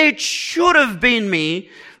 It should have been me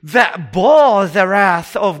that bore the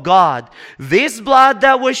wrath of God. This blood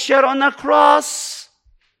that was shed on the cross,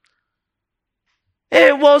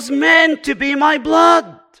 it was meant to be my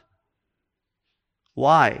blood.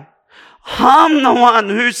 Why? I'm the one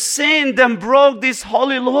who sinned and broke this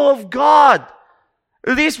holy law of God.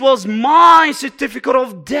 This was my certificate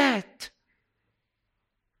of debt.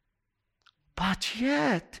 But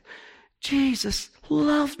yet, Jesus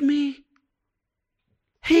loved me.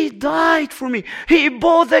 He died for me. He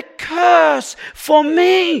bore the curse for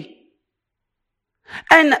me.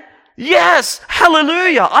 And yes,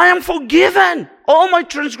 hallelujah, I am forgiven. All my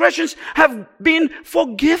transgressions have been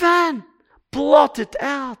forgiven, blotted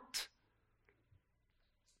out.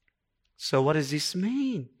 So what does this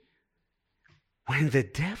mean? When the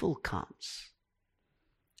devil comes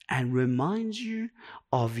and reminds you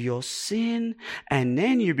of your sin, and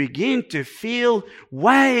then you begin to feel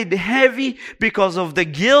weighed heavy because of the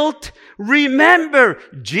guilt, remember,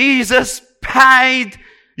 Jesus paid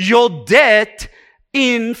your debt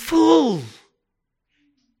in full.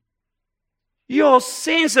 Your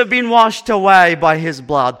sins have been washed away by His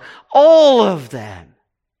blood, all of them.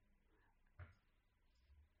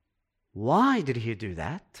 Why did He do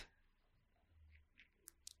that?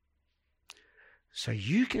 So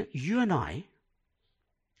you and I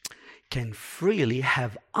can freely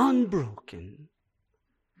have unbroken,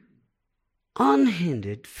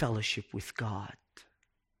 unhindered fellowship with God,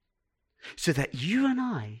 so that you and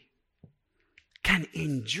I can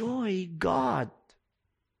enjoy God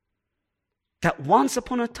that once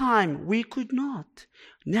upon a time we could not.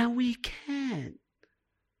 Now we can.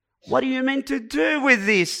 What are you meant to do with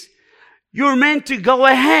this? You're meant to go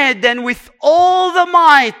ahead and with all the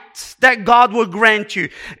might that God will grant you,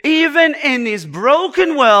 even in this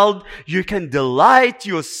broken world, you can delight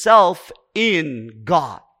yourself in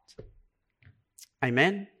God.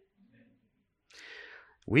 Amen.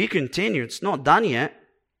 We continue. It's not done yet.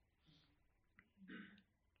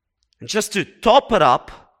 And just to top it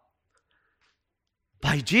up,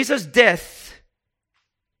 by Jesus' death,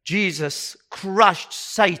 Jesus crushed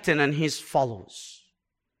Satan and his followers.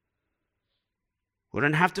 We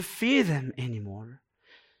don't have to fear them anymore.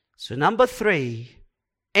 So number 3,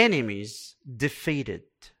 enemies defeated.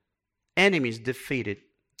 Enemies defeated.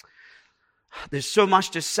 There's so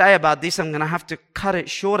much to say about this. I'm going to have to cut it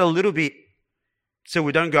short a little bit so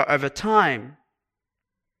we don't go over time.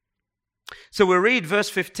 So we read verse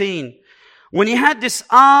 15. When he had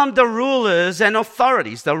disarmed the rulers and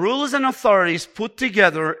authorities put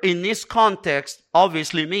together in this context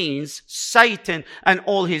obviously means Satan and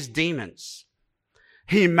all his demons.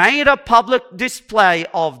 He made a public display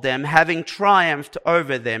of them, having triumphed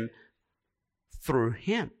over them through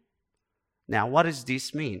him. Now, what does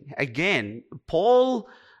this mean? Again, Paul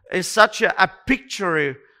is such a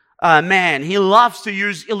picture man. He loves to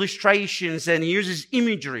use illustrations and he uses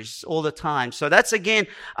imageries all the time. So that's again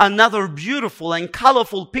another beautiful and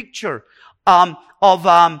colorful picture of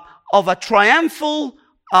a triumphal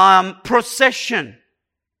procession.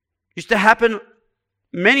 Used to happen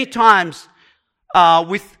many times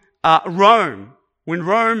with Rome. When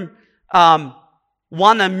Rome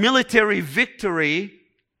won a military victory,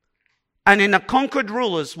 and then the conquered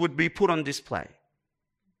rulers would be put on display.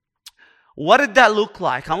 What did that look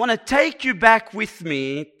like? I want to take you back with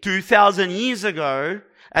me 2,000 years ago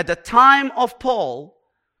at the time of Paul,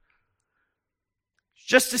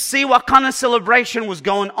 just to see what kind of celebration was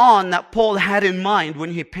going on that Paul had in mind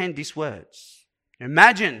when he penned these words.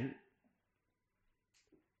 Imagine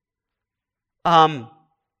a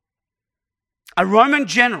Roman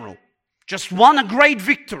general just won a great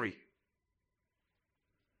victory.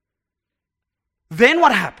 Then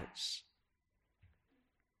what happens?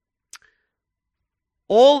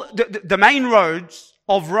 All the main roads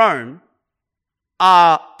of Rome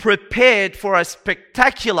are prepared for a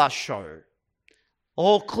spectacular show.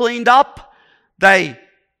 All cleaned up. They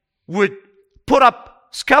would put up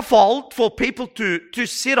scaffold for people to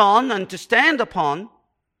sit on and to stand upon.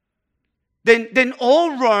 Then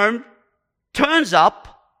all Rome turns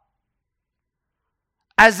up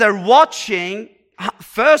as they're watching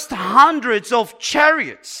first hundreds of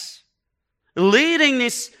chariots leading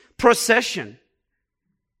this procession.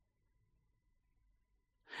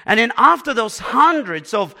 And then after those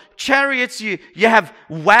hundreds of chariots, you have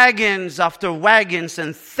wagons after wagons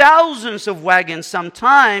and thousands of wagons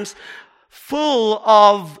sometimes full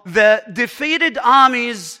of the defeated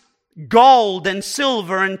army's gold and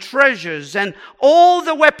silver and treasures and all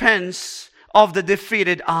the weapons of the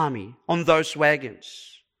defeated army on those wagons.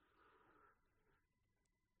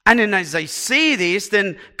 And then as they see this,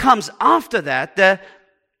 then comes after that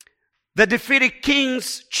the defeated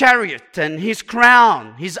king's chariot and his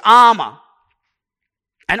crown, his armor,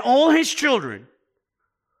 and all his children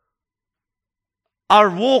are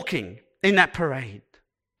walking in that parade.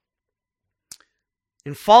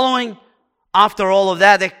 And following after all of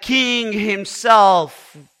that, the king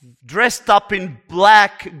himself, dressed up in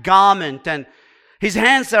black garment, and his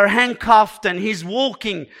hands are handcuffed, and he's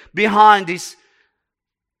walking behind this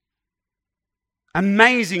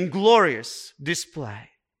amazing, glorious display.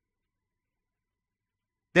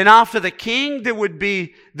 Then after the king, there would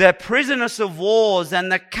be the prisoners of wars and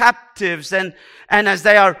the captives, and as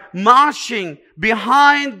they are marching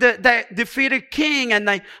behind the defeated king, and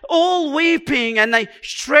they all weeping, and they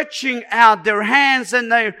stretching out their hands, and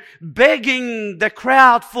they're begging the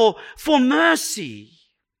crowd for mercy.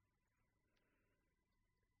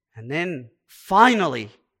 And then finally,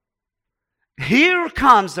 here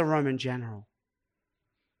comes the Roman general.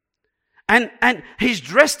 And he's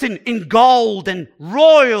dressed in gold and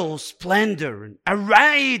royal splendor and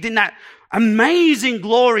arrayed in that amazing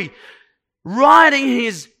glory, riding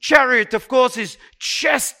his chariot, of course, his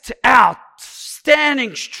chest out,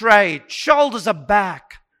 standing straight, shoulders are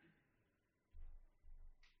back.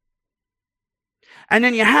 And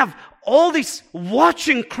then you have all these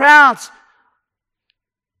watching crowds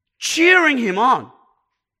cheering him on.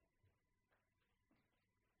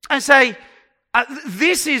 I say,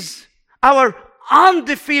 this is our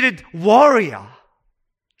undefeated warrior.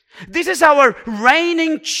 This is our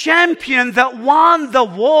reigning champion that won the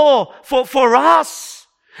war for us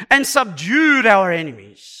and subdued our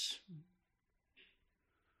enemies.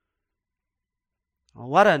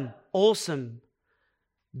 What an awesome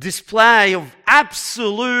display of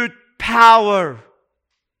absolute power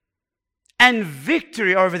and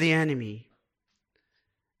victory over the enemy.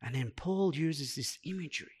 And then Paul uses this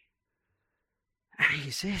imagery. And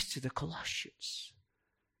he says to the Colossians,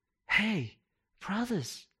 hey,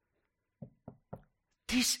 brothers,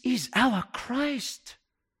 this is our Christ.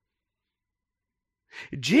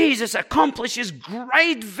 Jesus accomplishes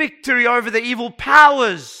great victory over the evil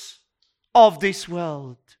powers of this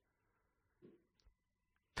world.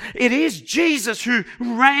 It is Jesus who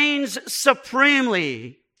reigns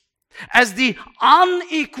supremely as the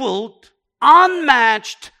unequaled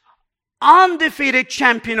unmatched, undefeated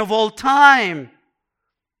champion of all time.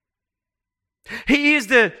 He is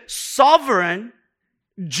the sovereign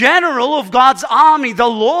general of God's army, the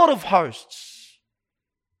Lord of hosts.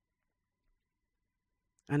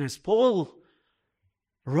 And as Paul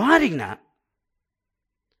writing that,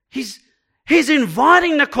 he's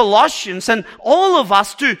inviting the Colossians and all of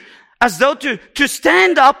us to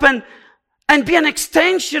stand up and be an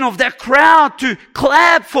extension of that crowd, to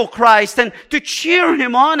clap for Christ and to cheer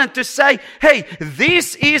Him on and to say, hey,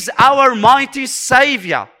 this is our mighty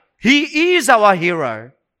Savior. He is our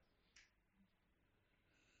hero.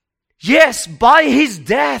 Yes, by His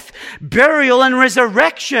death, burial and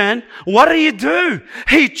resurrection, what did He do?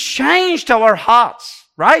 He changed our hearts,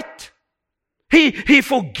 right? He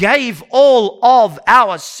forgave all of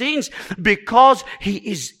our sins because He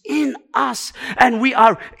is in us and we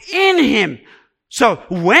are in Him. So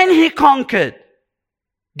when He conquered,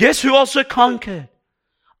 guess who also conquered?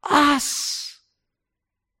 Us.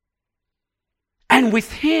 And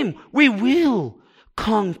with Him, we will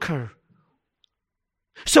conquer.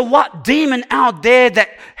 So what demon out there that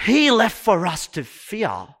He left for us to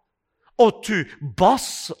fear or to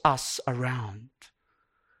boss us around?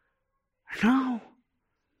 No.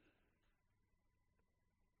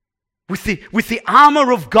 With the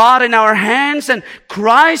armor of God in our hands and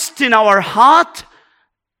Christ in our heart,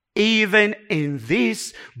 even in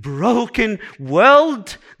this broken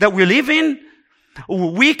world that we live in,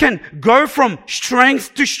 we can go from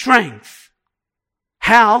strength to strength.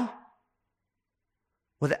 How?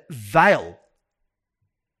 Well, that veil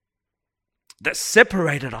that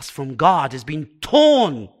separated us from God has been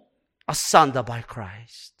torn asunder by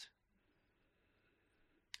Christ.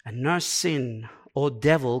 And no sin or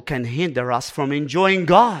devil can hinder us from enjoying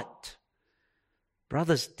God.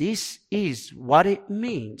 Brothers, this is what it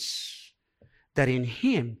means that in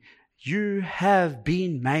Him you have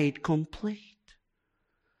been made complete.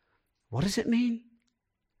 What does it mean?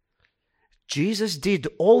 Jesus did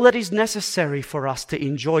all that is necessary for us to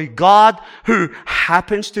enjoy God, who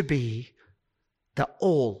happens to be the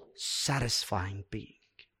all-satisfying being.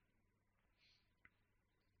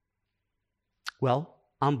 Well,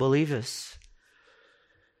 unbelievers,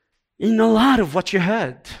 in the light of what you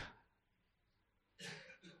heard,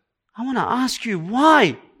 I want to ask you,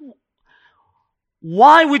 why?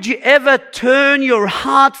 Why would you ever turn your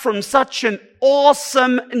heart from such an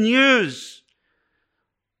awesome news?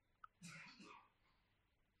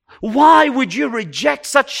 Why would you reject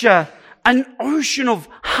such an ocean of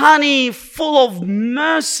honey full of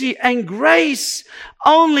mercy and grace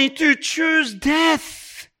only to choose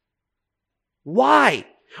death? Why?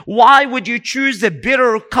 Why would you choose the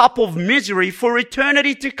bitter cup of misery for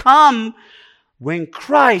eternity to come when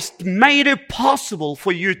Christ made it possible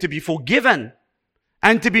for you to be forgiven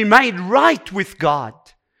and to be made right with God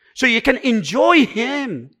so you can enjoy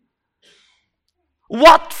Him?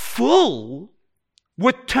 What fool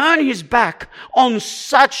would turn his back on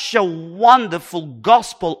such a wonderful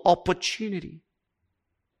gospel opportunity?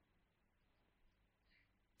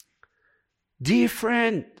 Dear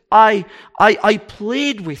friend, I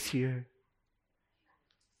plead with you.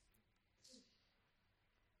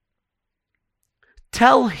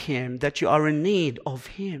 Tell Him that you are in need of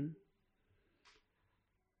Him.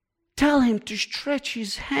 Tell Him to stretch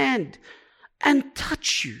His hand and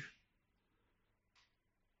touch you.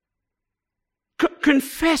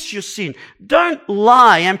 Confess your sin. Don't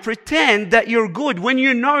lie and pretend that you're good when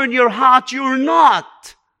you know in your heart you're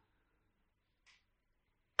not.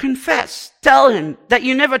 Confess. Tell Him that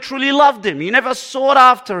you never truly loved Him. You never sought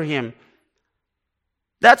after Him.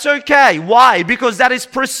 That's okay. Why? Because that is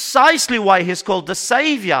precisely why He's called the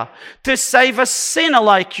Savior. To save a sinner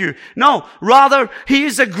like you. No, rather, He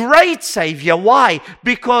is a great Savior. Why?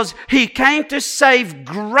 Because He came to save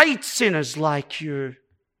great sinners like you.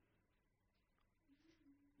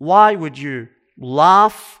 Why would you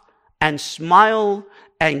laugh and smile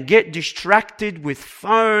and get distracted with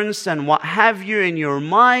phones and what have you in your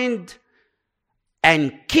mind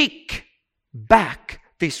and kick back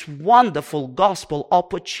this wonderful gospel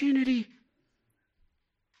opportunity?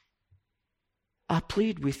 I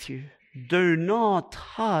plead with you, do not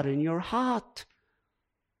harden your heart.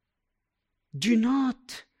 Do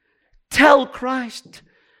not. Tell Christ,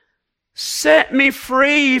 set me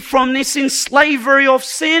free from this slavery of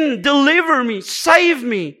sin. Deliver me. Save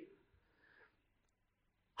me.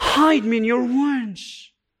 Hide me in your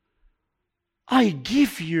wounds. I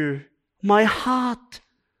give you my heart.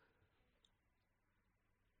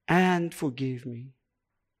 And forgive me.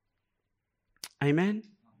 Amen.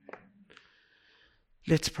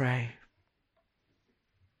 Let's pray.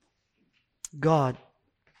 God,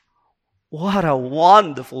 What a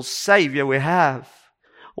wonderful Savior we have.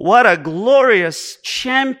 What a glorious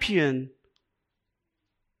champion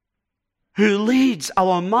who leads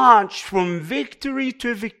our march from victory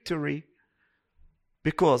to victory,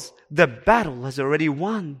 because the battle has already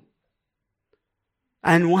won.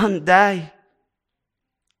 And one day,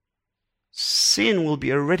 sin will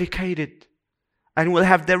be eradicated and we'll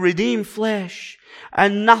have the redeemed flesh,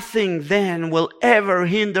 and nothing then will ever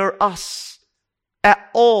hinder us at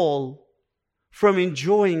all from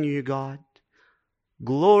enjoying you, God.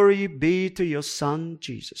 Glory be to your Son,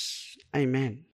 Jesus. Amen.